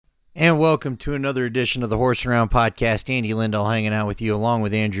And welcome to another edition of the Horsin Around podcast. Andy Lindahl hanging out with you along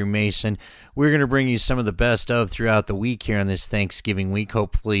with Andrew Mason. We're going to bring you some of the best of throughout the week here on this Thanksgiving week.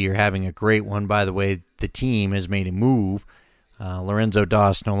 Hopefully you're having a great one. By the way, the team has made a move. Lorenzo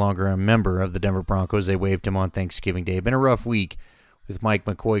Doss no longer a member of the Denver Broncos. They waived him on Thanksgiving Day. Been a rough week with Mike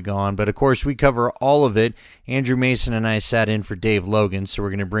McCoy gone. But, of course, we cover all of it. Andrew Mason and I sat in for Dave Logan, so we're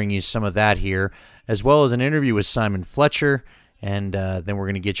going to bring you some of that here, as well as an interview with Simon Fletcher. And then we're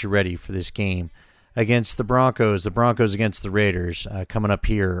going to get you ready for this game against the Broncos against the Raiders, coming up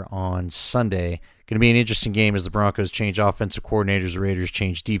here on Sunday. Going to be an interesting game as the Broncos change offensive coordinators, the Raiders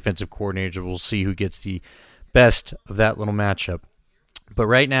change defensive coordinators. We'll see who gets the best of that little matchup. But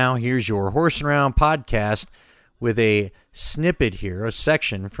right now, here's your Horsin Around podcast with a snippet here, a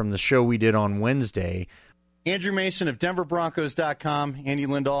section from the show we did on Wednesday. Andrew Mason of DenverBroncos.com, Andy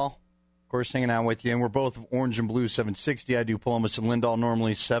Lindahl. Of course, hanging out with you, and we're both of Orange and Blue 760. I do Polomus and Lindahl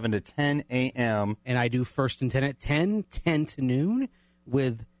normally 7 to 10 a.m. And I do First and 10 at 10 to noon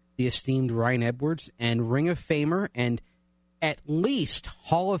with the esteemed Ryan Edwards and Ring of Famer and at least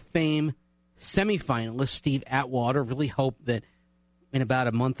Hall of Fame semifinalist Steve Atwater. Really hope that in about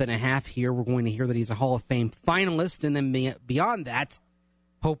a month and a half here we're going to hear that he's a Hall of Fame finalist, and then beyond that,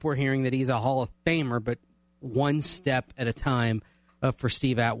 hope we're hearing that he's a Hall of Famer, but one step at a time for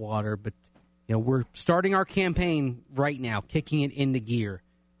Steve Atwater. But we're starting our campaign right now, kicking it into gear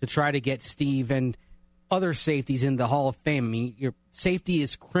to try to get Steve and other safeties in the Hall of Fame. I mean, your safety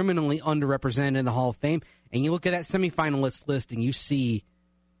is criminally underrepresented in the Hall of Fame, and you look at that semifinalist list and you see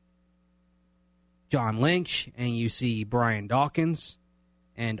John Lynch and you see Brian Dawkins,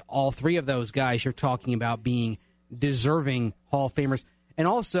 and all three of those guys you're talking about being deserving Hall of Famers. And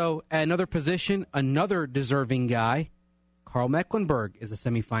also, at another position, another deserving guy, Carl Mecklenburg, is a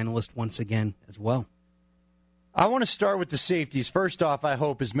semifinalist once again as well. I want to start with the safeties. First off, I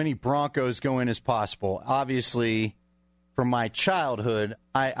hope as many Broncos go in as possible. Obviously, from my childhood,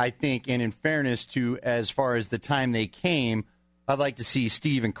 I think, and in fairness to as far as the time they came, I'd like to see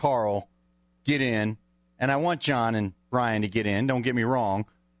Steve and Carl get in. And I want John and Brian to get in, don't get me wrong.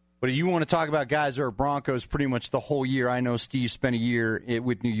 But if you want to talk about guys who are Broncos pretty much the whole year, I know Steve spent a year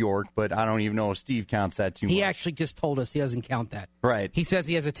with New York, but I don't even know if Steve counts that too much. He actually just told us he doesn't count that. Right. He says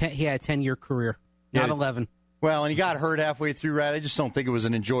he had a 10-year career, not 11. Well, and he got hurt halfway through, right? I just don't think it was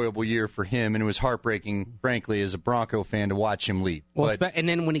an enjoyable year for him, and it was heartbreaking, frankly, as a Bronco fan to watch him leave. Well, and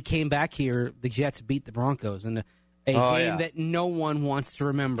then when he came back here, the Jets beat the Broncos in a game that no one wants to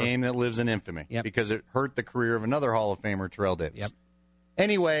remember. A game that lives in infamy because it hurt the career of another Hall of Famer, Terrell Davis. Yep.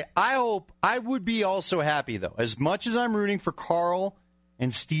 Anyway, I would be also happy, though. As much as I'm rooting for Carl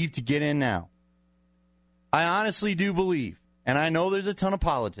and Steve to get in now, I honestly do believe, and I know there's a ton of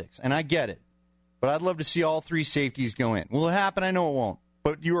politics, and I get it, but I'd love to see all three safeties go in. Will it happen? I know it won't.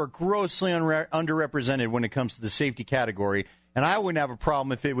 But you are grossly underrepresented when it comes to the safety category, and I wouldn't have a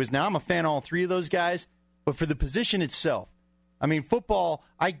problem if it was. Now, I'm a fan of all three of those guys, but for the position itself, I mean, football,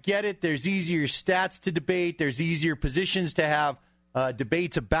 I get it. There's easier stats to debate. There's easier positions to have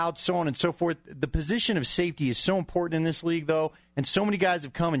debates about, so on and so forth. The position of safety is so important in this league, though, and so many guys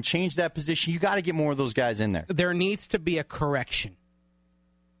have come and changed that position. You got to get more of those guys in there. There needs to be a correction.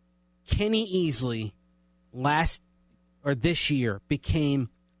 Kenny Easley this year became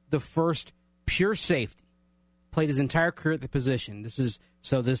the first pure safety. Played his entire career at the position. This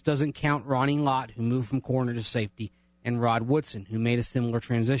doesn't count Ronnie Lott, who moved from corner to safety, and Rod Woodson, who made a similar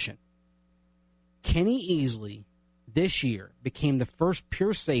transition. Kenny Easley this year became the first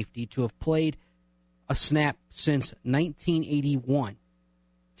pure safety to have played a snap since 1981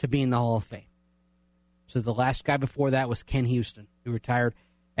 to be in the Hall of Fame. So the last guy before that was Ken Houston, who retired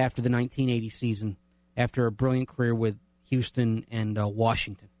after the 1980 season after a brilliant career with Houston and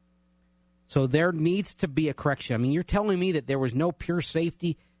Washington. So there needs to be a correction. I mean, you're telling me that there was no pure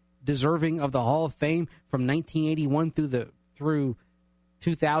safety deserving of the Hall of Fame from 1981 through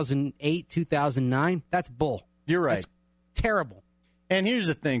 2008, 2009? That's bull. You're right. That's terrible. And here's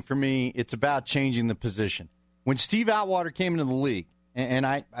the thing. For me, it's about changing the position. When Steve Atwater came into the league, and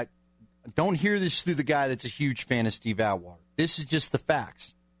I don't hear this through the guy that's a huge fan of Steve Atwater. This is just the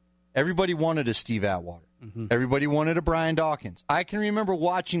facts. Everybody wanted a Steve Atwater. Mm-hmm. Everybody wanted a Brian Dawkins. I can remember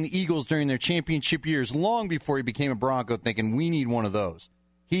watching the Eagles during their championship years long before he became a Bronco thinking, we need one of those.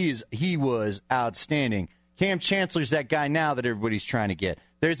 He was outstanding. Cam Chancellor's that guy now that everybody's trying to get.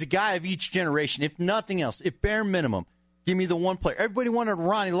 There's a guy of each generation, if nothing else, if bare minimum, give me the one player. Everybody wanted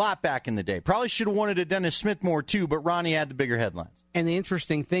Ronnie Lott back in the day. Probably should have wanted a Dennis Smith more too, but Ronnie had the bigger headlines. And the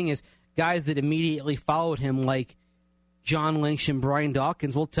interesting thing is, guys that immediately followed him, like John Lynch and Brian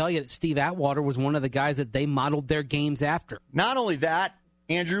Dawkins, will tell you that Steve Atwater was one of the guys that they modeled their games after. Not only that,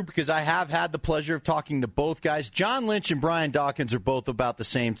 Andrew, because I have had the pleasure of talking to both guys. John Lynch and Brian Dawkins are both about the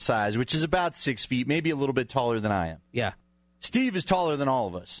same size, which is about 6 feet, maybe a little bit taller than I am. Yeah. Steve is taller than all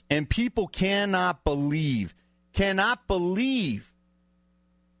of us, and people cannot believe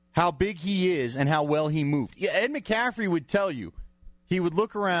how big he is and how well he moved. Yeah, Ed McCaffrey would tell you. He would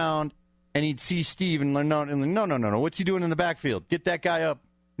look around, and he'd see Steve and no. What's he doing in the backfield? Get that guy up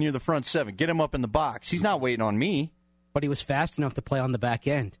near the front seven. Get him up in the box. He's not waiting on me. But he was fast enough to play on the back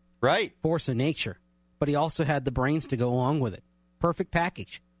end. Right. Force of nature. But he also had the brains to go along with it. Perfect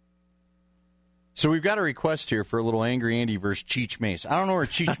package. So we've got a request here for a little Angry Andy versus Cheech Mace. I don't know where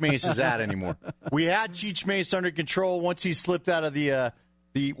Cheech Mace is at anymore. We had Cheech Mace under control once he slipped out of the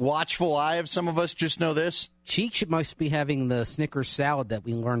watchful eye of some of us. Just know this. Cheech must be having the Snickers salad that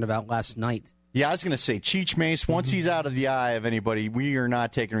we learned about last night. Yeah, I was going to say, Cheech Mace, once he's out of the eye of anybody, we are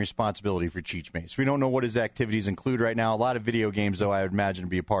not taking responsibility for Cheech Mace. We don't know what his activities include right now. A lot of video games, though, I would imagine, would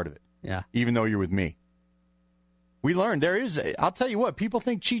be a part of it. Yeah. Even though you're with me. We learned I'll tell you what, people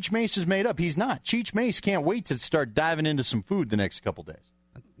think Cheech Mace is made up. He's not. Cheech Mace can't wait to start diving into some food the next couple days.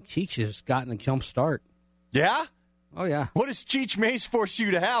 Cheech has gotten a jump start. Yeah? Oh, yeah. What does Cheech Mace force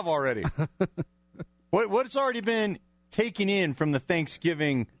you to have already? What's already been taken in from the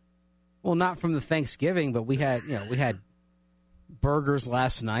Thanksgiving? Well, not from the Thanksgiving, but we had burgers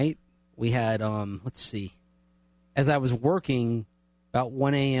last night. We had, let's see, as I was working about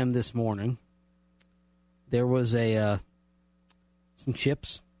 1 a.m. this morning, there was some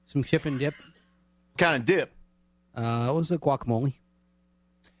chips, some chip and dip. What kind of dip? It was a guacamole.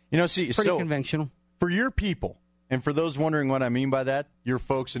 See, pretty conventional. For your people, and for those wondering what I mean by that, your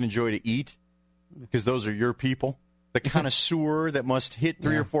folks that enjoy to eat, because those are your people. The connoisseur that must hit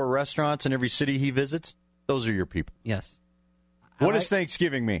 3 or 4 restaurants in every city he visits, those are your people. Yes. What does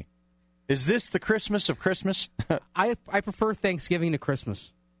Thanksgiving mean? Is this the Christmas of Christmas? I prefer Thanksgiving to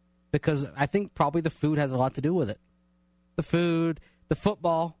Christmas because I think probably the food has a lot to do with it. The food, the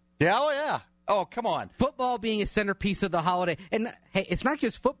football. Yeah, oh, yeah. Oh, come on. Football being a centerpiece of the holiday. And, hey, it's not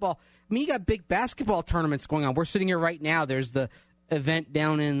just football. I mean, you got big basketball tournaments going on. We're sitting here right now. There's the event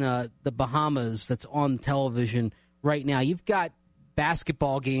down in the Bahamas that's on television right now. You've got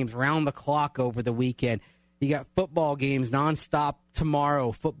basketball games round the clock over the weekend. You got football games nonstop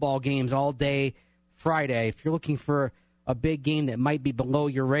tomorrow, football games all day Friday. If you're looking for a big game that might be below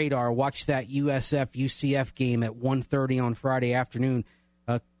your radar, watch that USF-UCF game at 1:30 on Friday afternoon.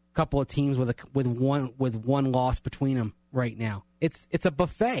 A couple of teams with one loss between them right now. It's a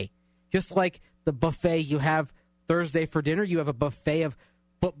buffet. Just like the buffet you have Thursday for dinner, you have a buffet of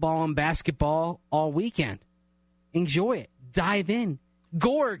football and basketball all weekend. Enjoy it. Dive in.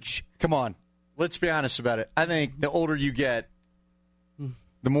 Gorge. Come on. Let's be honest about it. I think the older you get,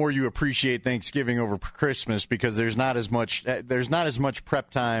 the more you appreciate Thanksgiving over Christmas because there's not as much prep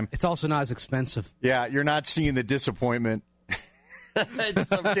time. It's also not as expensive. Yeah, you're not seeing the disappointment. In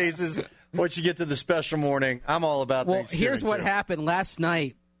some cases, once you get to the special morning, I'm all about Thanksgiving. Here's what happened last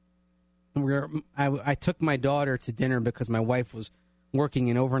night. I took my daughter to dinner because my wife was working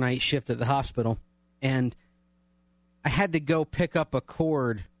an overnight shift at the hospital, and I had to go pick up a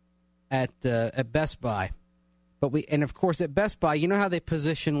cord at Best Buy. And of course at Best Buy, you know how they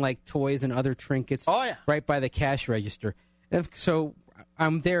position like toys and other trinkets right by the cash register. And so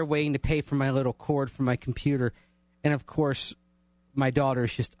I'm there waiting to pay for my little cord for my computer, and of course my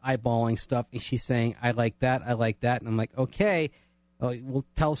daughter's just eyeballing stuff, and she's saying, I like that, and I'm like, okay, we'll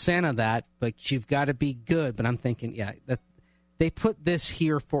tell Santa that, but you've got to be good. But I'm thinking, they put this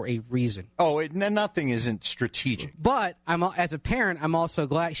here for a reason. Oh, nothing isn't strategic. But as a parent, I'm also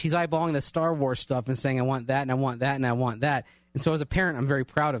glad she's eyeballing the Star Wars stuff and saying, I want that, and I want that, and I want that. And so as a parent, I'm very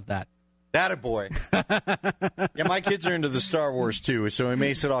proud of that. Attaboy. Yeah, my kids are into the Star Wars, too, so it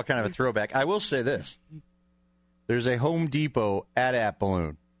makes it all kind of a throwback. I will say this. There's a Home Depot AT-AT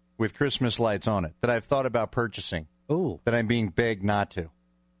balloon with Christmas lights on it that I've thought about purchasing. Ooh. That I'm being begged not to.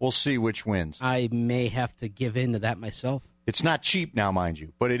 We'll see which wins. I may have to give in to that myself. It's not cheap now, mind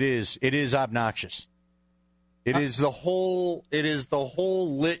you, but it is obnoxious. It is the whole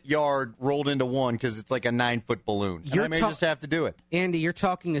lit yard rolled into one because it's like a 9-foot balloon. And I may just have to do it. Andy, you're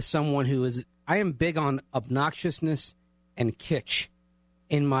talking to someone who is. I am big on obnoxiousness and kitsch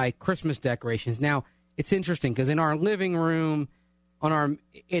in my Christmas decorations. Now, it's interesting because in our living room,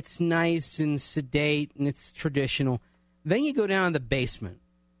 it's nice and sedate and it's traditional. Then you go down in the basement.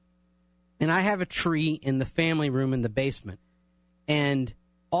 And I have a tree in the family room in the basement. And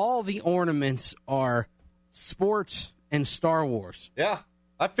all the ornaments are sports and Star Wars. Yeah,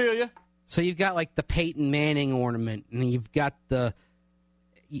 I feel you. So you've got like the Peyton Manning ornament, and you've got the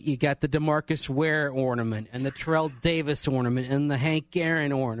you got the DeMarcus Ware ornament and the Terrell Davis ornament and the Hank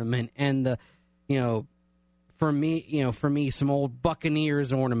Aaron ornament and the, for me, some old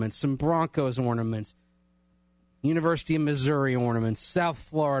Buccaneers ornaments, some Broncos ornaments, University of Missouri ornaments, South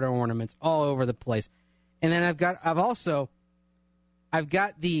Florida ornaments, all over the place. And then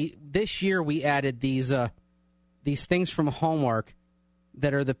this year we added these things from Hallmark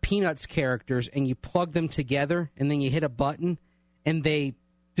that are the Peanuts characters, and you plug them together, and then you hit a button, and they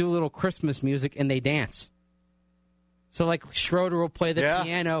do a little Christmas music, and they dance. So, like, Schroeder will play the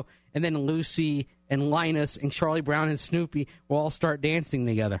piano, and then Lucy and Linus and Charlie Brown and Snoopy will all start dancing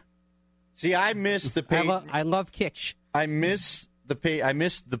together. See, I missed the paid. I love kitsch. I missed the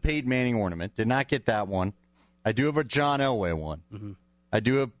Peyton Manning ornament. Did not get that one. I do have a John Elway one. Mm-hmm. I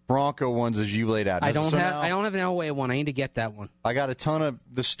do have Bronco ones as you laid out. I don't have an Elway one. I need to get that one. I got a ton of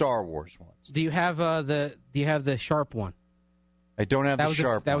the Star Wars ones. Do you have the Sharp one? I don't have the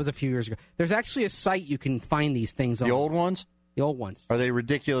Sharp one. That was a few years ago. There's actually a site you can find these things on. The old ones? The old ones. Are they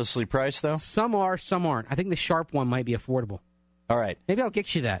ridiculously priced, though? Some are, some aren't. I think the Sharp one might be affordable. All right. Maybe I'll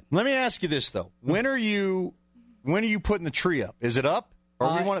get you that. Let me ask you this, though. When are you putting the tree up? Is it up?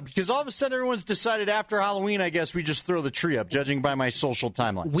 Or because all of a sudden everyone's decided after Halloween, I guess we just throw the tree up, judging by my social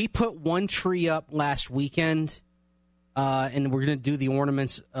timeline. We put one tree up last weekend, and we're going to do the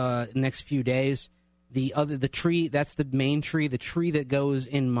ornaments next few days. The tree, that's the main tree. The tree that goes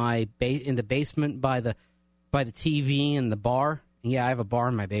in in the basement by the TV and the bar. Yeah, I have a bar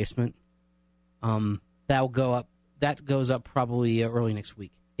in my basement. That'll go up. That goes up probably early next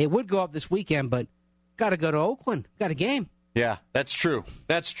week. It would go up this weekend, but got to go to Oakland. Got a game. Yeah, that's true.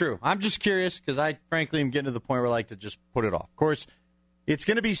 That's true. I'm just curious because I, frankly, am getting to the point where I like to just put it off. Of course, it's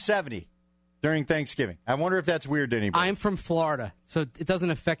going to be 70 during Thanksgiving. I wonder if that's weird to anybody. I'm from Florida, so it doesn't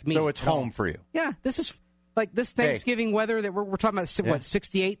affect me. So it's home for you. Yeah, this is like this Thanksgiving weather that we're talking about,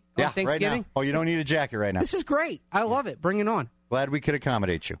 68 on Thanksgiving? Right now. Oh, you don't need a jacket right now. This is great. I love it. Bring it on. Glad we could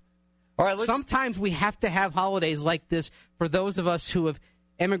accommodate you. All right, sometimes we have to have holidays like this for those of us who have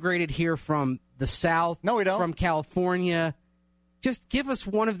emigrated here from the South. No, we don't. From California. Just give us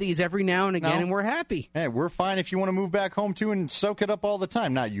one of these every now and again, and we're happy. Hey, we're fine if you want to move back home, too, and soak it up all the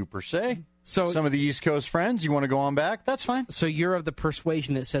time. Not you, per se. So some of the East Coast friends, you want to go on back? That's fine. So you're of the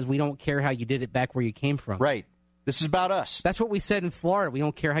persuasion that says we don't care how you did it back where you came from. Right. This is about us. That's what we said in Florida. We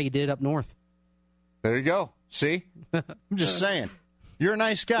don't care how you did it up north. There you go. See? I'm just saying. You're a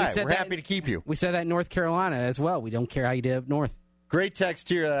nice guy. We're happy to keep you. We said that in North Carolina as well. We don't care how you did it up north. Great text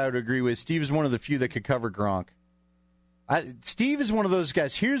here that I would agree with. Steve is one of the few that could cover Gronk. Steve is one of those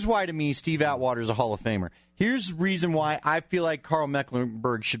guys. Here's why, to me, Steve Atwater is a Hall of Famer. Here's the reason why I feel like Carl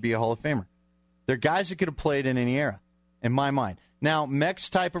Mecklenburg should be a Hall of Famer. They're guys that could have played in any era, in my mind. Now, Meck's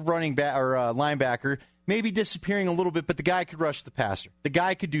type of running back or linebacker may be disappearing a little bit, but the guy could rush the passer. The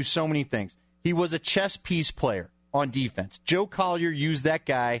guy could do so many things. He was a chess piece player on defense. Joe Collier used that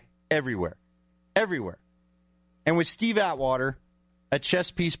guy everywhere. Everywhere. And with Steve Atwater, a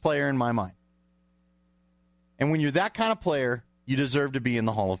chess piece player in my mind. And when you're that kind of player, you deserve to be in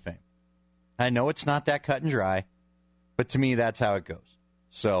the Hall of Fame. I know it's not that cut and dry, but to me, that's how it goes.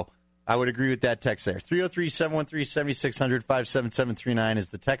 So I would agree with that text there. 303-713-7600, 57739 is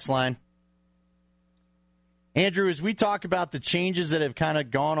the text line. Andrew, as we talk about the changes that have kind of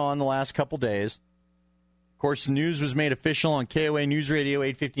gone on the last couple days, of course, the news was made official on KOA News Radio,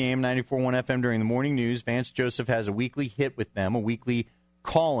 850 AM, 94.1 FM during the morning news. Vance Joseph has a weekly hit with them, a weekly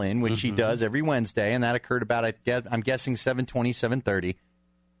call-in, which he does every Wednesday, and that occurred about, I'm guessing, 7:20, 7:30.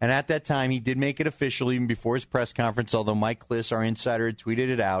 And at that time, he did make it official even before his press conference, although Mike Kliss, our insider, had tweeted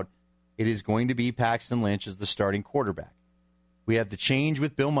it out. It is going to be Paxton Lynch as the starting quarterback. We have the change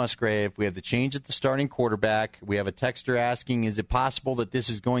with Bill Musgrave. We have the change at the starting quarterback. We have a texter asking, is it possible that this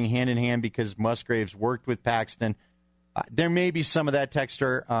is going hand-in-hand because Musgrave's worked with Paxton? There may be some of that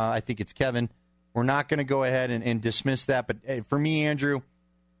texter. I think it's Kevin. We're not going to go ahead and dismiss that. But for me, Andrew,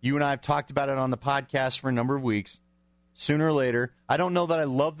 you and I have talked about it on the podcast for a number of weeks. Sooner or later, I don't know that I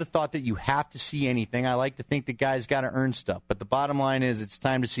love the thought that you have to see anything. I like to think that guys got to earn stuff. But the bottom line is it's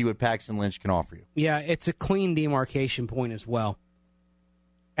time to see what Paxton Lynch can offer you. Yeah, it's a clean demarcation point as well.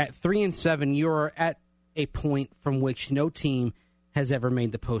 At 3-7, you're at a point from which no team has ever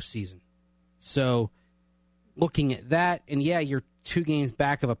made the postseason. So looking at that, and yeah, you're 2 games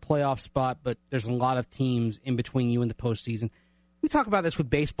back of a playoff spot, but there's a lot of teams in between you and the postseason. We talk about this with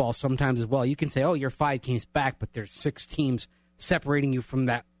baseball sometimes as well. You can say, oh, you're 5 games back, but there's 6 teams separating you from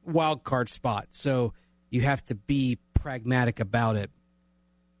that wild card spot. So you have to be pragmatic about it,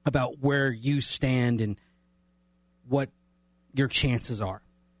 about where you stand and what your chances are.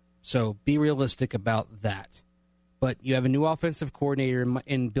 So be realistic about that. But you have a new offensive coordinator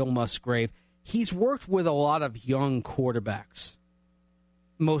in Bill Musgrave. He's worked with a lot of young quarterbacks.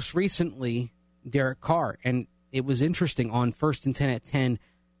 Most recently, Derek Carr. And it was interesting. On First and 10 at 10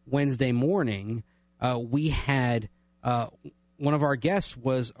 Wednesday morning, we had one of our guests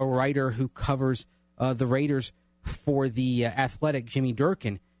was a writer who covers the Raiders for The Athletic, Jimmy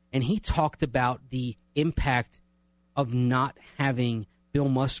Durkin. And he talked about the impact of not having Bill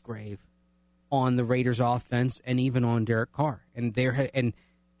Musgrave on the Raiders offense and even on Derek Carr, and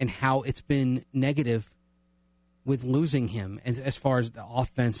how it's been negative with losing him, and as far as the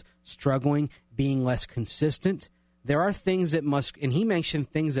offense struggling, being less consistent. There are things that and he mentioned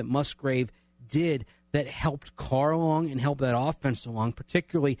things that Musgrave did that helped Carr along and helped that offense along,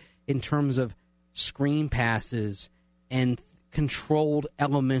 particularly in terms of screen passes and controlled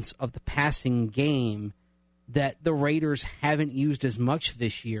elements of the passing game that the Raiders haven't used as much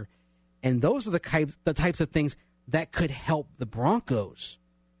this year. And those are the types of things that could help the Broncos'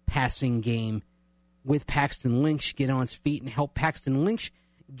 passing game with Paxton Lynch get on his feet and help Paxton Lynch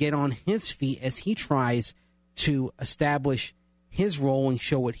get on his feet as he tries to establish his role and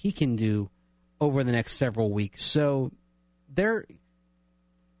show what he can do over the next several weeks. So there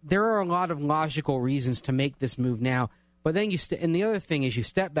are a lot of logical reasons to make this move now. But then and the other thing is you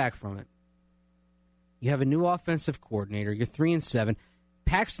step back from it. You have a new offensive coordinator. You're 3-7.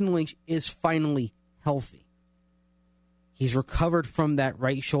 Paxton Lynch is finally healthy. He's recovered from that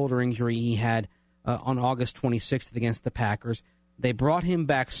right shoulder injury he had on August 26th against the Packers. They brought him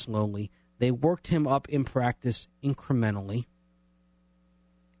back slowly. They worked him up in practice incrementally.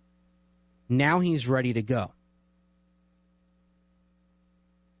 Now he's ready to go.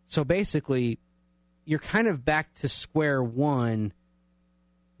 So basically, you're kind of back to square one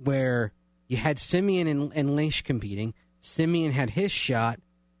where you had Simeon and Lynch competing. Simeon had his shot,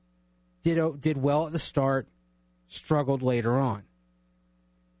 did well at the start, struggled later on.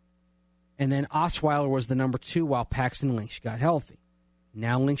 And then Osweiler was the number 2 while Paxton Lynch got healthy.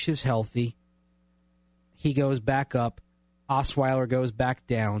 Now Lynch is healthy. He goes back up. Osweiler goes back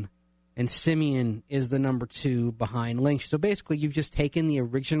down. And Simeon is the number 2 behind Lynch. So basically, you've just taken the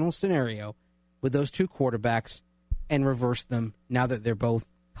original scenario with those 2 quarterbacks and reversed them now that they're both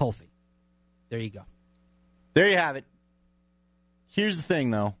healthy. There you go. There you have it. Here's the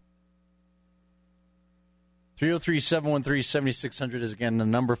thing, though. 303-713-7600 is, again, the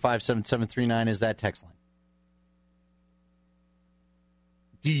number. 57739 is that text line.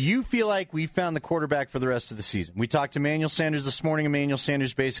 Do you feel like we found the quarterback for the rest of the season? We talked to Emmanuel Sanders this morning. Emmanuel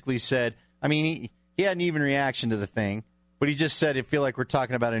Sanders basically said, he had an even reaction to the thing, but he just said, I feel like we're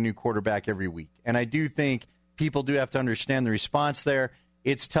talking about a new quarterback every week. And I do think people do have to understand the response there.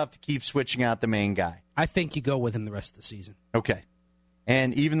 It's tough to keep switching out the main guy. I think you go with him the rest of the season. Okay.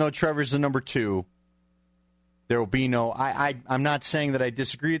 And even though Trevor's the number 2, there will be no... I'm not saying that I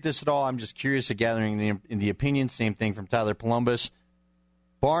disagree with this at all. I'm just curious of gathering the opinion. Same thing from Tyler Columbus.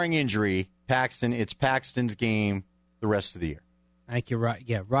 Barring injury, it's Paxton's game the rest of the year. I think you're right.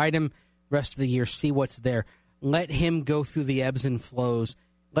 Yeah, ride him rest of the year, see what's there. Let him go through the ebbs and flows.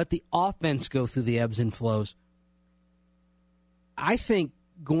 Let the offense go through the ebbs and flows. I think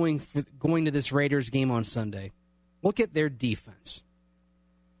going to this Raiders game on Sunday, look at their defense.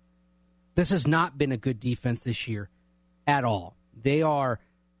 This has not been a good defense this year at all. They are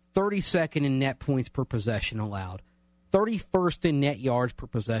 32nd in net points per possession allowed, 31st in net yards per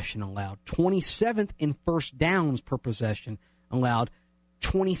possession allowed, 27th in first downs per possession allowed,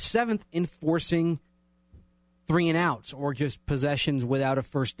 27th in forcing 3-and-outs or just possessions without a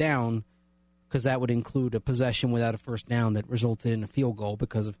first down, because that would include a possession without a first down that resulted in a field goal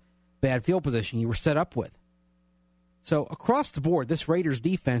because of bad field position you were set up with. So across the board, this Raiders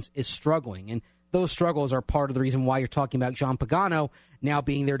defense is struggling, and those struggles are part of the reason why you're talking about John Pagano now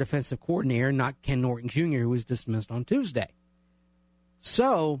being their defensive coordinator, not Ken Norton Jr., who was dismissed on Tuesday.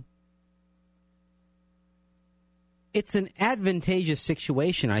 So it's an advantageous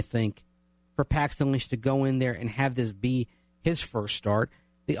situation, I think, for Paxton Lynch to go in there and have this be his first start.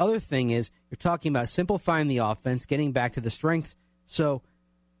 The other thing is you're talking about simplifying the offense, getting back to the strengths. So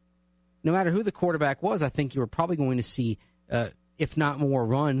no matter who the quarterback was, I think you were probably going to see, if not more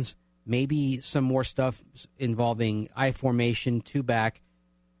runs, maybe some more stuff involving I formation, 2-back,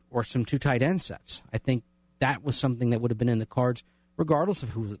 or some 2 tight end sets. I think that was something that would have been in the cards regardless of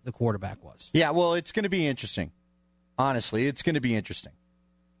who the quarterback was. Yeah, well, it's going to be interesting. Honestly, it's going to be interesting.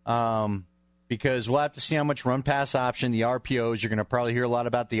 Because we'll have to see how much run-pass option, the RPOs. You're going to probably hear a lot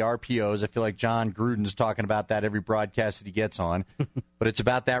about the RPOs. I feel like John Gruden's talking about that every broadcast that he gets on. But it's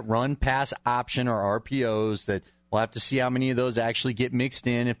about that run-pass option or RPOs that We'll have to see how many of those actually get mixed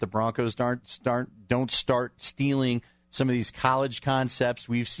in if the Broncos don't start stealing some of these college concepts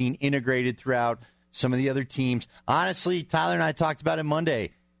we've seen integrated throughout some of the other teams. Honestly, Tyler and I talked about it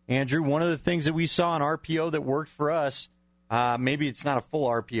Monday. Andrew, one of the things that we saw on RPO that worked for us, maybe it's not a full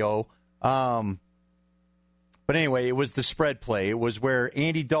RPO, but anyway, it was the spread play. It was where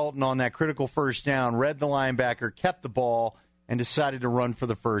Andy Dalton on that critical first down read the linebacker, kept the ball, and decided to run for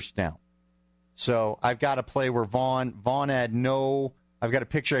the first down. So I've got a play where Vaughn had no – I've got a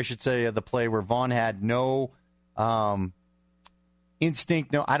picture, I should say, of the play where Vaughn had no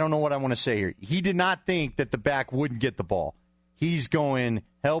instinct. No, I don't know what I want to say here. He did not think that the back wouldn't get the ball. He's going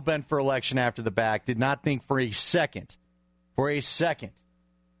hell-bent for election after the back. Did not think for a second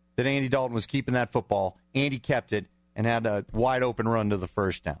that Andy Dalton was keeping that football. Andy kept it and had a wide-open run to the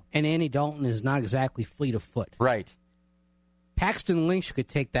first down. And Andy Dalton is not exactly fleet of foot. Right. Paxton Lynch could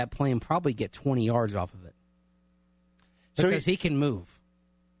take that play and probably get 20 yards off of it. Because he can move.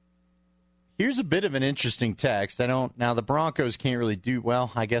 Here's a bit of an interesting text. Now the Broncos can't really do,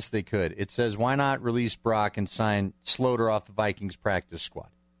 well, I guess they could. It says, why not release Brock and sign Sloter off the Vikings practice squad?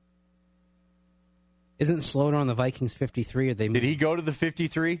 Isn't Sloter on the Vikings 53? Or did he go to the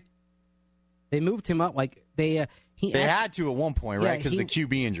 53? They moved him up like they had to at one point, right? Because the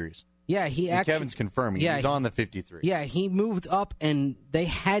QB injuries. Yeah, Kevin's confirming. He's on the 53. Yeah, he moved up, and they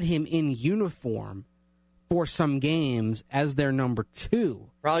had him in uniform for some games as their number 2.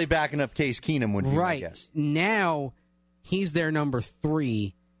 Probably backing up Case Keenum would be, right. I guess. Now, he's their number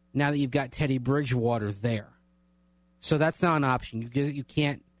 3, now that you've got Teddy Bridgewater there. So that's not an option. You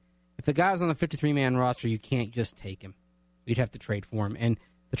can't – if the guy's on the 53-man roster, you can't just take him. You'd have to trade for him, and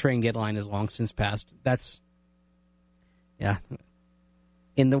the trading deadline is long since passed. That's – yeah.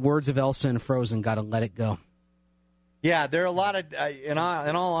 In the words of Elsa and Frozen, got to let it go. Yeah, there are a lot of, in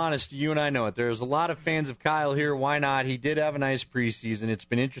all honesty, you and I know it. There's a lot of fans of Kyle here. Why not? He did have a nice preseason. It's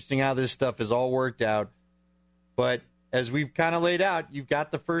been interesting how this stuff has all worked out. But as we've kind of laid out, you've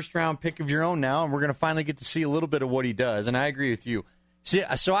got the first-round pick of your own now, and we're going to finally get to see a little bit of what he does. And I agree with you. See,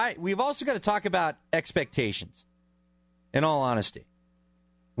 we've also got to talk about expectations, in all honesty.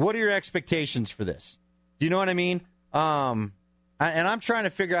 What are your expectations for this? Do you know what I mean? And I'm trying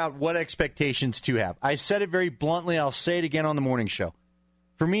to figure out what expectations to have. I said it very bluntly. I'll say it again on the morning show.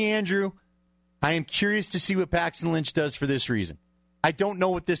 For me, Andrew, I am curious to see what Paxton Lynch does for this reason. I don't know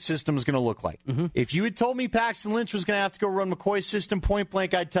what this system is going to look like. Mm-hmm. If you had told me Paxton Lynch was going to have to go run McCoy's system point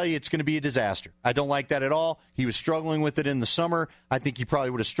blank, I'd tell you it's going to be a disaster. I don't like that at all. He was struggling with it in the summer. I think he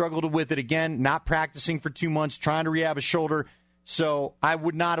probably would have struggled with it again, not practicing for 2 months, trying to rehab a shoulder. So I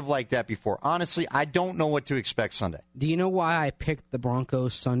would not have liked that before. Honestly, I don't know what to expect Sunday. Do you know why I picked the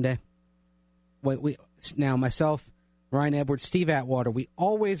Broncos Sunday? Now, myself, Ryan Edwards, Steve Atwater, we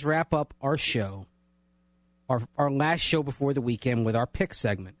always wrap up our show, our last show before the weekend, with our pick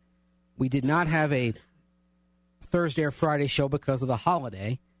segment. We did not have a Thursday or Friday show because of the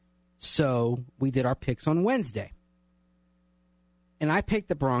holiday, so we did our picks on Wednesday. And I picked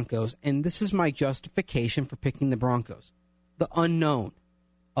the Broncos, and this is my justification for picking the Broncos. The unknown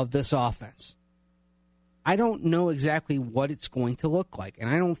of this offense. I don't know exactly what it's going to look like, and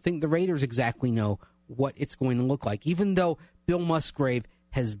I don't think the Raiders exactly know what it's going to look like, even though Bill Musgrave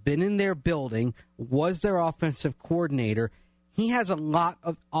has been in their building, was their offensive coordinator. He has a lot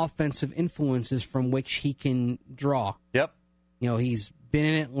of offensive influences from which he can draw. Yep. He's been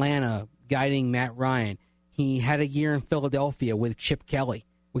in Atlanta guiding Matt Ryan. He had a year in Philadelphia with Chip Kelly,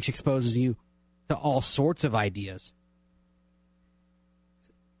 which exposes you to all sorts of ideas.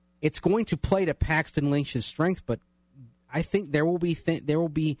 It's going to play to Paxton Lynch's strength, but I think there will be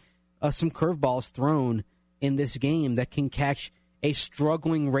some curveballs thrown in this game that can catch a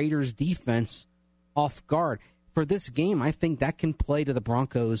struggling Raiders defense off guard. For this game, I think that can play to the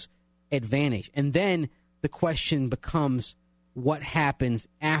Broncos' advantage. And then the question becomes, what happens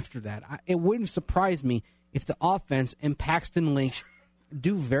after that? It wouldn't surprise me if the offense and Paxton Lynch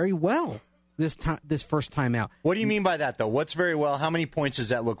do very well this first time out. What do you mean by that, though? What's very well? How many points does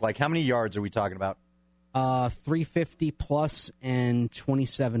that look like? How many yards are we talking about? 350 plus and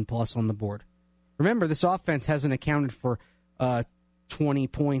 27 plus on the board. Remember, this offense hasn't accounted for 20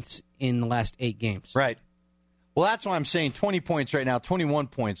 points in the last 8 games. Right. Well, that's why I'm saying 20 points right now. 21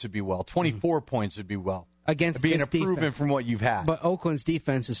 points would be well. 24 points would be well. Against being this improvement defense. From what you've had. But Oakland's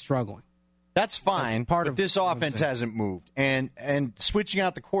defense is struggling. That's fine, but this offense saying. hasn't moved. And switching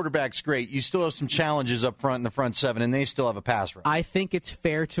out the quarterback's great. You still have some challenges up front in the front seven, and they still have a pass rush. I think it's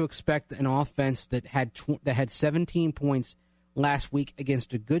fair to expect an offense that had 17 points last week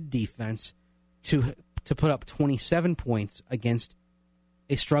against a good defense to put up 27 points against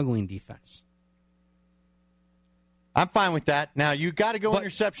a struggling defense. I'm fine with that. Now, you got to go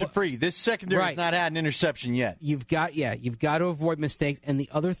interception-free. This secondary has not had an interception yet. You've got to avoid mistakes. And the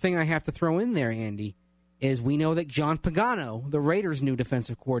other thing I have to throw in there, Andy, is we know that John Pagano, the Raiders' new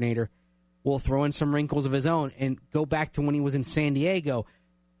defensive coordinator, will throw in some wrinkles of his own and go back to when he was in San Diego.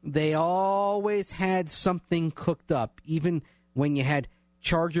 They always had something cooked up. Even when you had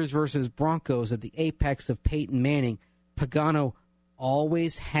Chargers versus Broncos at the apex of Peyton Manning, Pagano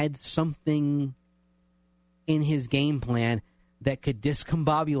always had something in his game plan that could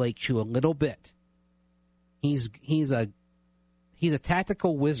discombobulate you a little bit. He's a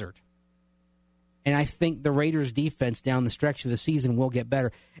tactical wizard. And I think the Raiders' defense down the stretch of the season will get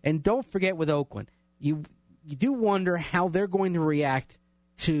better. And don't forget with Oakland, you do wonder how they're going to react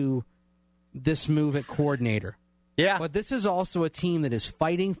to this move at coordinator. Yeah. But this is also a team that is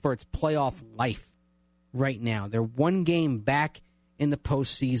fighting for its playoff life right now. They're one game back in the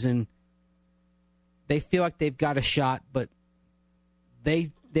postseason. They feel like they've got a shot, but they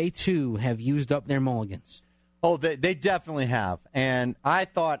too have used up their mulligans. Oh, they definitely have. And I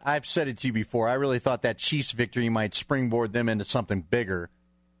thought, I've said it to you before, I really thought that Chiefs victory might springboard them into something bigger.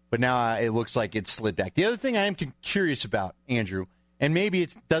 But now it looks like it's slid back. The other thing I am curious about, Andrew, and maybe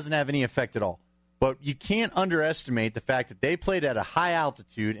it doesn't have any effect at all, but you can't underestimate the fact that they played at a high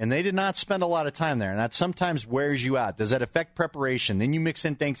altitude and they did not spend a lot of time there. And that sometimes wears you out. Does that affect preparation? Then you mix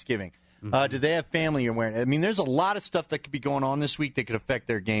in Thanksgiving. Do they have family you're wearing? I mean, there's a lot of stuff that could be going on this week that could affect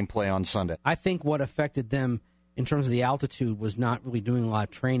their gameplay on Sunday. I think what affected them in terms of the altitude was not really doing a lot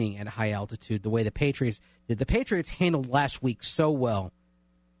of training at high altitude the way the Patriots did. The Patriots handled last week so well.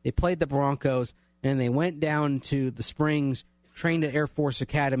 They played the Broncos, and they went down to the Springs, trained at Air Force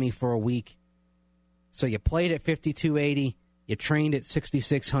Academy for a week. So you played at 5280, you trained at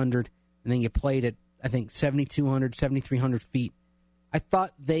 6600, and then you played at, I think, 7200, 7300 feet. I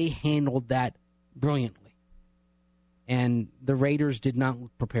thought they handled that brilliantly. And the Raiders did not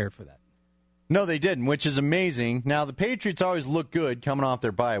look prepared for that. No, they didn't, which is amazing. Now, the Patriots always look good coming off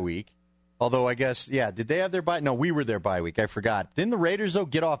their bye week. Although, I guess, did they have their bye? No, we were their bye week. I forgot. Didn't the Raiders, though,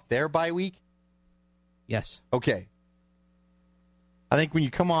 get off their bye week? Yes. Okay. I think when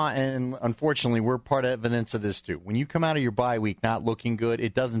you come on, and unfortunately, we're part of evidence of this, too. When you come out of your bye week not looking good,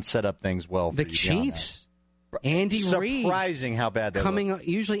 it doesn't set up things well for the you. Chiefs. Andy Reid. Surprising how bad they look.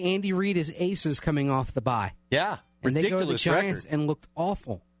 Usually Andy Reid is aces coming off the bye. Yeah. And they go to the Giants record. and looked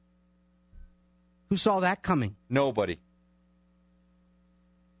awful. Who saw that coming? Nobody.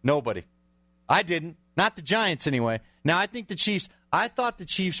 I didn't. Not the Giants, anyway. Now, I think the Chiefs, I thought the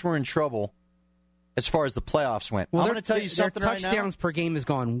Chiefs were in trouble as far as the playoffs went. Well, I'm going to tell you something right now. Their touchdowns per game has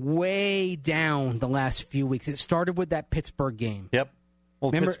gone way down the last few weeks. It started with that Pittsburgh game. Yep.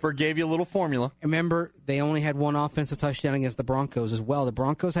 Well, Pittsburgh gave you a little formula. Remember, they only had one offensive touchdown against the Broncos as well. The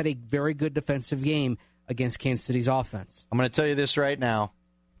Broncos had a very good defensive game against Kansas City's offense. I'm going to tell you this right now.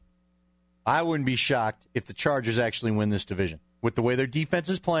 I wouldn't be shocked if the Chargers actually win this division. With the way their defense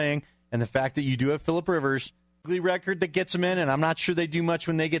is playing and the fact that you do have Phillip Rivers, ugly record that gets them in, and I'm not sure they do much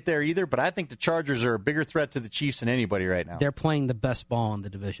when they get there either, but I think the Chargers are a bigger threat to the Chiefs than anybody right now. They're playing the best ball in the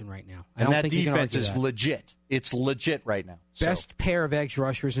division right now. And that defense is legit. It's legit right now. Best pair of edge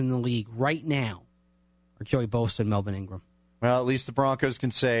rushers in the league right now are Joey Bosa and Melvin Ingram. Well, at least the Broncos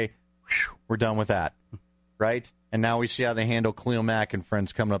can say, we're done with that, right? And now we see how they handle Khalil Mack and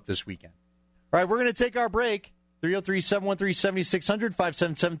friends coming up this weekend. All right, we're going to take our break. 303-713-7600,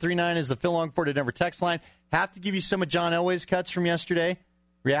 57739 is the Phil Longford at Denver text line. Have to give you some of John Elway's cuts from yesterday.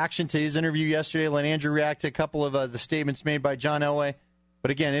 Reaction to his interview yesterday. Let Andrew react to a couple of the statements made by John Elway.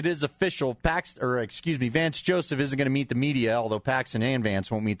 But again, it is official. Vance Joseph isn't going to meet the media, although Paxton and Vance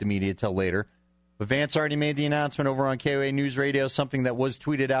won't meet the media until later. But Vance already made the announcement over on KOA News Radio, something that was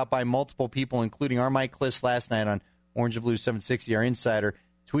tweeted out by multiple people, including our Mike Kliss last night on Orange and Blue 760, our insider,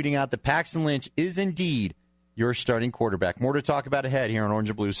 tweeting out that Paxton Lynch is indeed your starting quarterback. More to talk about ahead here on Orange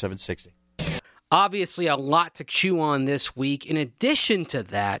and Blue 760. Obviously, a lot to chew on this week. In addition to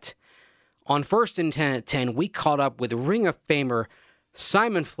that, on First and 10 at 10, we caught up with Ring of Famer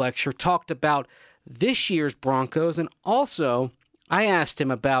Simon Fletcher, talked about this year's Broncos, and also I asked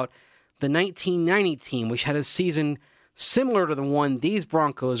him about the 1990 team, which had a season similar to the one these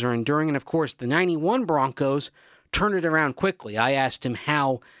Broncos are enduring, and of course, the 91 Broncos turned it around quickly. I asked him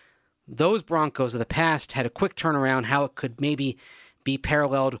how those Broncos of the past had a quick turnaround, how it could maybe be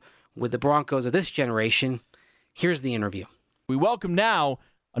paralleled with the Broncos of this generation. Here's the interview. We welcome now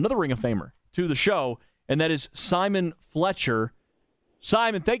another Ring of Famer to the show, and that is Simon Fletcher.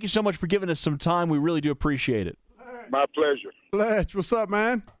 Simon, thank you so much for giving us some time. We really do appreciate it. My pleasure. Fletch, what's up,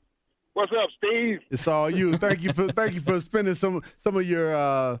 man? What's up, Steve? It's all you. Thank you for spending some of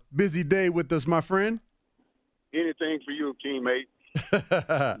your busy day with us, my friend. Anything for you, teammate.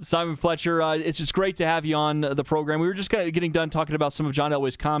 Simon Fletcher, it's just great to have you on the program. We were just kind of getting done talking about some of John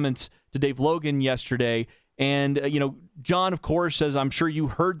Elway's comments to Dave Logan yesterday. And, John, of course, as I'm sure you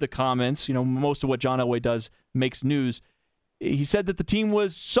heard the comments, most of what John Elway does makes news. He said that the team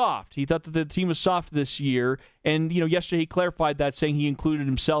was soft. He thought that the team was soft this year. And, yesterday he clarified that, saying he included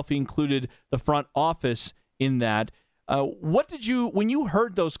himself, he included the front office in that. What did you, when you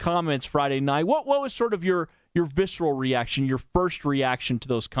heard those comments Friday night, what was sort of your visceral reaction, your first reaction to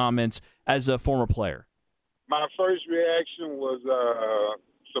those comments as a former player? My first reaction was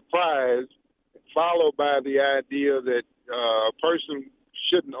surprise, followed by the idea that a person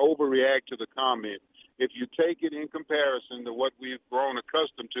shouldn't overreact to the comment. If you take it in comparison to what we've grown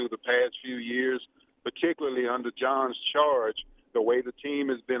accustomed to the past few years, particularly under John's charge, the way the team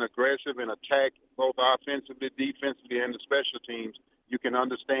has been aggressive and attacked both offensively, defensively, and the special teams, you can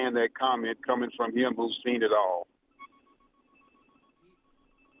understand that comment coming from him who's seen it all.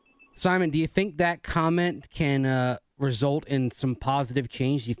 Simon, do you think that comment can result in some positive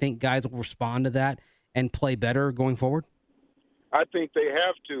change? Do you think guys will respond to that and play better going forward? I think they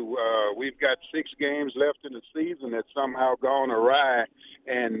have to. We've got 6 games left in the season that's somehow gone awry,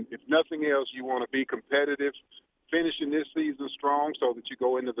 and if nothing else, you want to be competitive, finishing this season strong so that you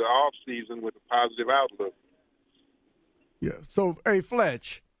go into the off season with a positive outlook. Yeah. So, hey,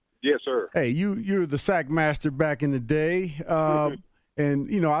 Fletch. Yes, sir. Hey, you're the sack master back in the day.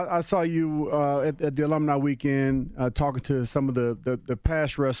 And, I saw you at the alumni weekend talking to some of the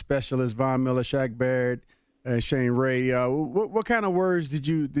pass rush specialists, Von Miller, Shaq Barrett, and Shane Ray. What kind of words did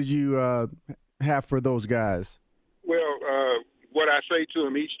you have for those guys? Well, what I say to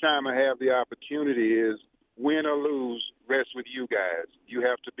them each time I have the opportunity is, win or lose, rests with you guys. You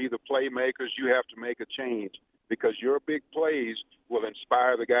have to be the playmakers. You have to make a change because your big plays will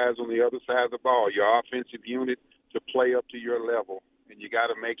inspire the guys on the other side of the ball, your offensive unit, to play up to your level. And you got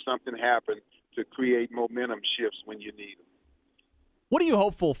to make something happen to create momentum shifts when you need them. What are you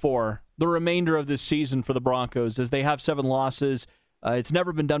hopeful for the remainder of this season for the Broncos as they have 7 losses? It's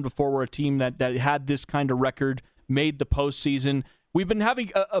never been done before where a team that had this kind of record made the postseason. We've been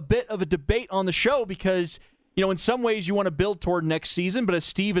having a bit of a debate on the show because, in some ways you want to build toward next season, but as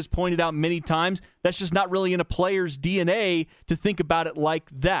Steve has pointed out many times, that's just not really in a player's DNA to think about it like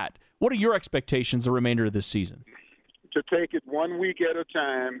that. What are your expectations the remainder of this season? To take it 1 week at a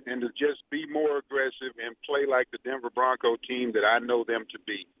time and to just be more aggressive and play like the Denver Bronco team that I know them to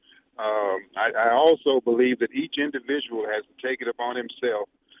be. I also believe that each individual has to take it upon himself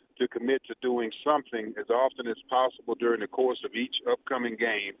to commit to doing something as often as possible during the course of each upcoming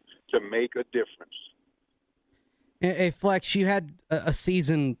game to make a difference. Hey, Flex, you had a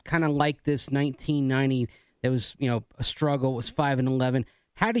season kind of like this, 1990. That was, a struggle. It was 5-11.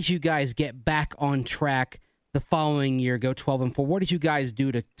 How did you guys get back on track the following year, go 12-4? What did you guys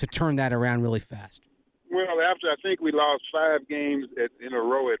do to turn that around really fast? Well, after I think we lost 5 games in a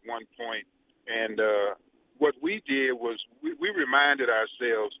row at one point, and what we did was we reminded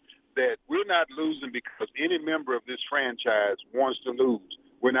ourselves that we're not losing because any member of this franchise wants to lose.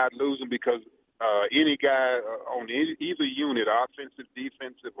 We're not losing because any guy on either unit, offensive,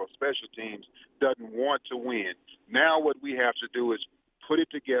 defensive, or special teams, doesn't want to win. Now what we have to do is put it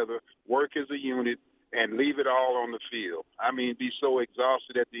together, work as a unit, and leave it all on the field. I mean, be so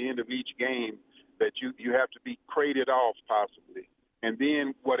exhausted at the end of each game that you have to be crated off possibly. And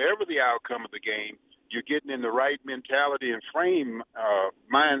then whatever the outcome of the game, you're getting in the right mentality and frame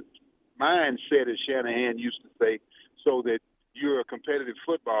mindset, as Shanahan used to say, so that you're a competitive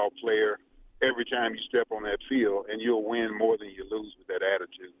football player every time you step on that field, and you'll win more than you lose with that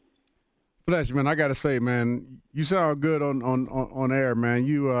attitude. Fletch, man, I got to say, man, you sound good on air, man.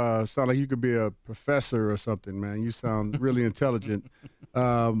 You sound like you could be a professor or something, man. You sound really intelligent.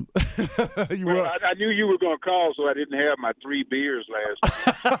 I knew you were going to call, so I didn't have my 3 beers last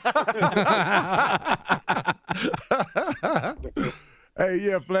night. Hey,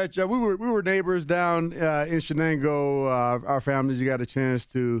 yeah, Fletch, we were neighbors down in Shenango. Our families got a chance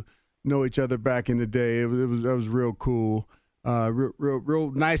to know each other back in the day. That was real cool.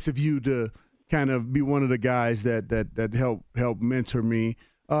 Real nice of you to kind of be one of the guys that help mentor me.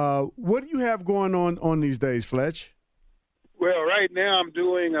 What do you have going on these days, Fletch? Well, right now I'm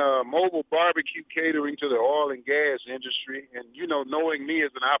doing mobile barbecue catering to the oil and gas industry. And, knowing me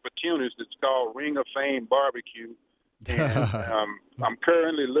as an opportunist, it's called Ring of Fame Barbecue. And I'm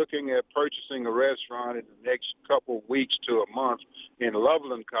currently looking at purchasing a restaurant in the next couple of weeks to a month in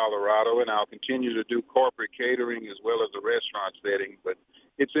Loveland, Colorado, and I'll continue to do corporate catering as well as a restaurant setting. But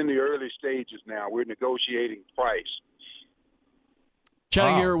it's in the early stages now. We're negotiating price.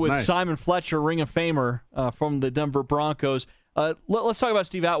 Chatting here with nice. Simon Fletcher, Ring of Famer from the Denver Broncos. Let's talk about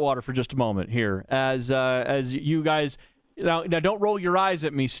Steve Atwater for just a moment here. As you guys, now don't roll your eyes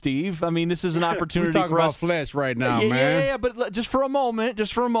at me, Steve. I mean, this is an opportunity We're talking for about us. Fletch right now, man. Yeah, but just for a moment,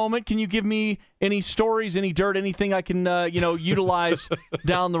 can you give me any stories, any dirt, anything I can, utilize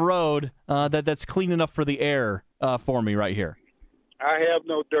down the road that's clean enough for the air for me right here? I have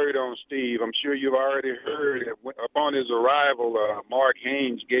no dirt on Steve. I'm sure you've already heard that upon his arrival, Mark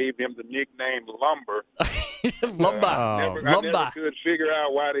Haynes gave him the nickname Lumber. Lumber. I never could figure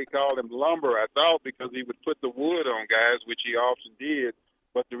out why they called him Lumber. I thought because he would put the wood on guys, which he often did.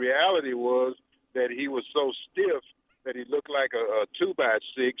 But the reality was that he was so stiff that he looked like a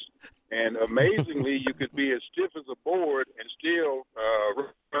 2x6. And amazingly, you could be as stiff as a board and still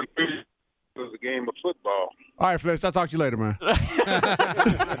run through a game of football. All right, Fletch, I'll talk to you later, man.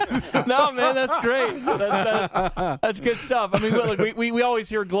 No, man, that's great. That's good stuff. I mean, look, we always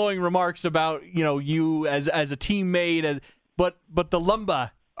hear glowing remarks about you as a teammate, but the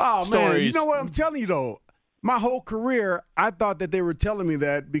Lumba stories. Man, you know what I'm telling you though. My whole career, I thought that they were telling me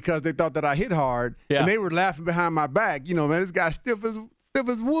that because they thought that I hit hard, and they were laughing behind my back. Man, this guy's stiff as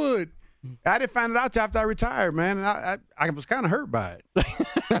wood. I didn't find it out till after I retired, man, and I was kind of hurt by it.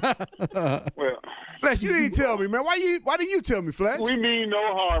 Well, Fletch, you didn't tell me, man. Why didn't you tell me, Fletch? we mean no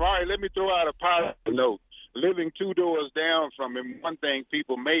harm. All right, let me throw out a positive note. Living 2 doors down from him, one thing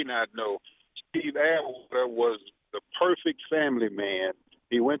people may not know, Steve Atwater was the perfect family man.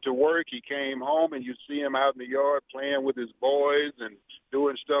 He went to work, he came home, and you see him out in the yard playing with his boys and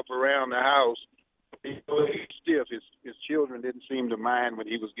doing stuff around the house. He was stiff. His children didn't seem to mind when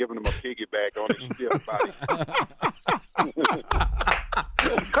he was giving them a piggyback on his stiff body.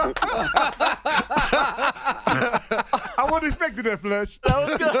 I wasn't expecting that, Fletch.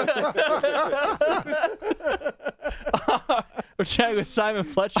 We're chatting with Simon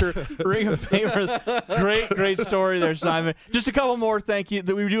Fletcher, Ring of Famer. Great story there, Simon. Just a couple more. Thank you.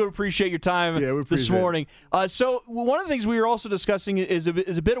 We do appreciate your time this morning. So one of the things we were also discussing is a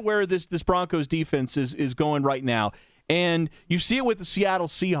bit of where this Broncos defense is going right now. And you see it with the Seattle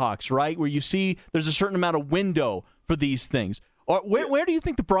Seahawks, right, where you see there's a certain amount of window for these things. Where do you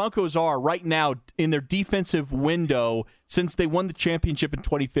think the Broncos are right now in their defensive window since they won the championship in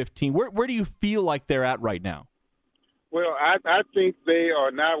 2015? Where do you feel like they're at right now? Well, I think they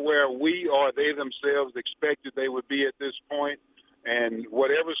are not where we or they themselves expected they would be at this point. And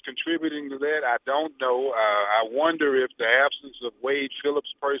whatever's contributing to that, I don't know. I wonder if the absence of Wade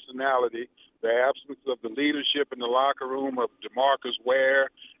Phillips' personality, the absence of the leadership in the locker room of DeMarcus Ware,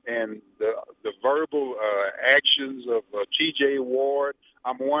 and the verbal actions of T.J. Ward,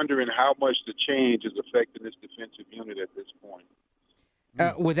 I'm wondering how much the change is affecting this defensive unit at this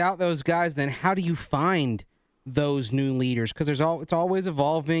point. Without those guys, then how do you find those new leaders? Because it's always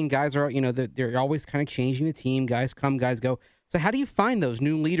evolving. Guys are they're always kind of changing the team. Guys come, guys go. So how do you find those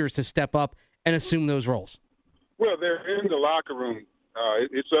new leaders to step up and assume those roles? Well, they're in the locker room.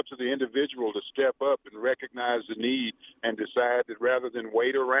 It's up to the individual to step up and recognize the need and decide that rather than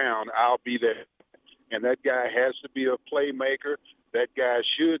wait around, I'll be there. And that guy has to be a playmaker. That guy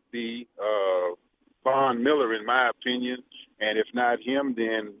should be Von Miller, in my opinion. And if not him,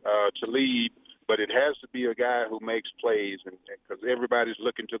 then Talib. But it has to be a guy who makes plays, because everybody's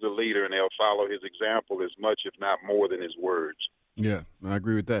looking to the leader, and they'll follow his example as much, if not more, than his words. Yeah, I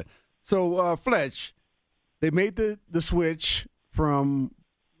agree with that. So, Fletch, they made the switch from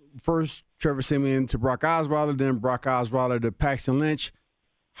first Trevor Siemian to Brock Osweiler, then Brock Osweiler to Paxton Lynch.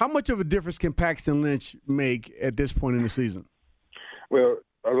 How much of a difference can Paxton Lynch make at this point in the season? Well,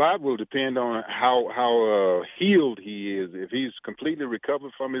 a lot will depend on how healed he is. If he's completely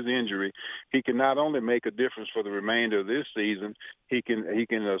recovered from his injury, he can not only make a difference for the remainder of this season, he can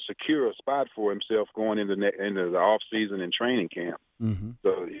secure a spot for himself going into the off season and training camp. Mm-hmm.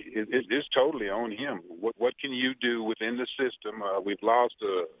 So it's totally on him. What can you do within the system? We've lost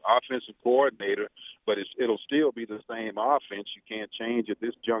an offensive coordinator, but it'll still be the same offense. You can't change at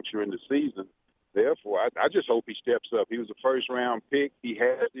this juncture in the season. Therefore, I just hope he steps up. He was a first-round pick. He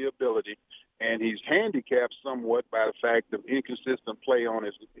has the ability, and he's handicapped somewhat by the fact of inconsistent play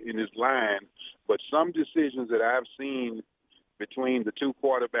in his line. But some decisions that I've seen between the two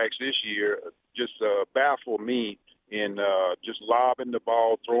quarterbacks this year just baffle me in just lobbing the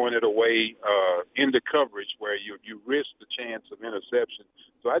ball, throwing it away into coverage where you risk the chance of interception.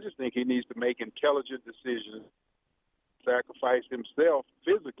 So I just think he needs to make intelligent decisions, sacrifice himself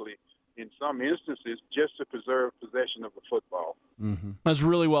physically in some instances, just to preserve possession of the football. Mm-hmm. That's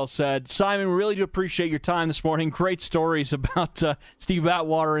really well said. Simon, we really do appreciate your time this morning. Great stories about Steve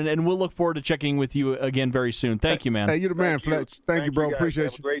Atwater, and we'll look forward to checking with you again very soon. Thank you, man. Hey, you're the man, Fletch. Thank you, bro. guys. Appreciate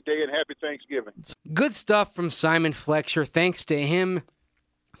Have you. a great day and happy Thanksgiving. Good stuff from Simon Fletcher. Thanks to him.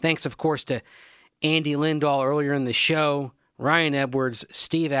 Thanks, of course, to Andy Lindahl earlier in the show, Ryan Edwards,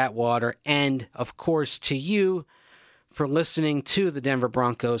 Steve Atwater, and, of course, to you for listening to the Denver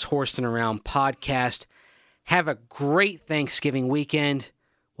Broncos Horsin Around podcast. Have a great Thanksgiving weekend.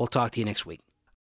 We'll talk to you next week.